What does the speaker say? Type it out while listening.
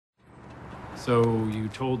So you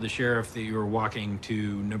told the sheriff that you were walking to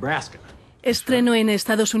Nebraska. Estreno en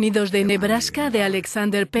Estados Unidos de Nebraska de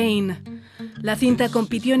Alexander Payne. La cinta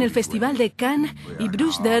compitió en el Festival de Cannes y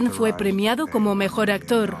Bruce Dern fue premiado como mejor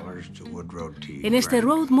actor. En este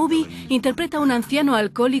road movie interpreta a un anciano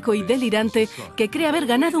alcohólico y delirante que cree haber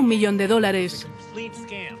ganado $1 millón.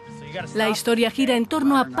 La historia gira en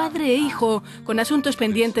torno a padre e hijo, con asuntos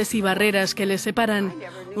pendientes y barreras que les separan.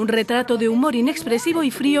 Un retrato de humor inexpresivo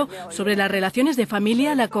y frío sobre las relaciones de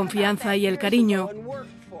familia, la confianza y el cariño.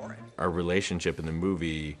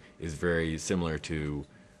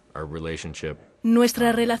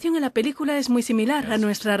 Nuestra relación en la película es muy similar a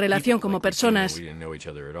nuestra relación como personas.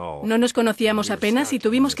 No nos conocíamos apenas y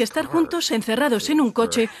tuvimos que estar juntos encerrados en un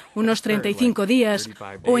coche unos 35 días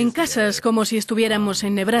o en casas como si estuviéramos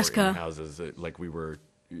en Nebraska.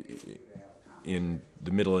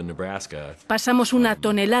 Pasamos una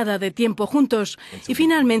tonelada de tiempo juntos y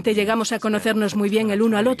finalmente llegamos a conocernos muy bien el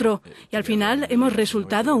uno al otro y al final hemos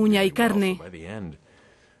resultado uña y carne.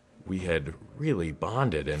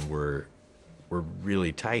 We're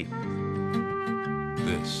really tight.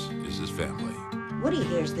 This is his family. Woody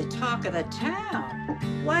here's the talk of the town.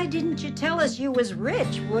 Why didn't you tell us you was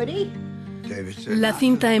rich, Woody? La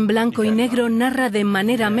cinta en blanco y negro narra de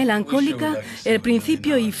manera melancólica el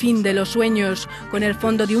principio y fin de los sueños, con el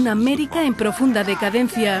fondo de una América en profunda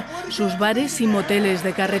decadencia, sus bares y moteles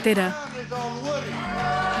de carretera.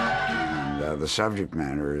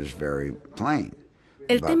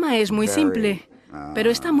 El tema es muy simple,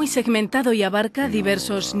 pero está muy segmentado y abarca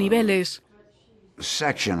diversos niveles.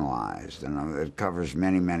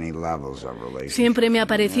 Siempre me ha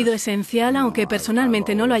parecido esencial, aunque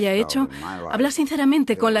personalmente no lo haya hecho, hablar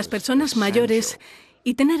sinceramente con las personas mayores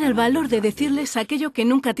y tener el valor de decirles aquello que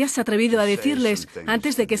nunca te has atrevido a decirles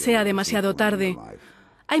antes de que sea demasiado tarde.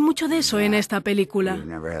 Hay mucho de eso en esta película.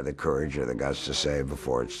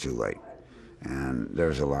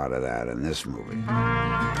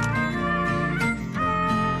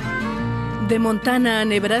 De Montana a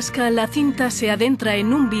Nebraska, la cinta se adentra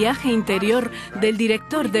en un viaje interior del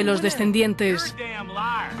director de Los Descendientes.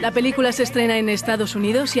 La película se estrena en Estados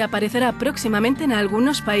Unidos y aparecerá próximamente en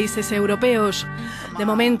algunos países europeos. De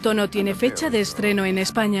momento no tiene fecha de estreno en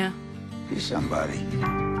España.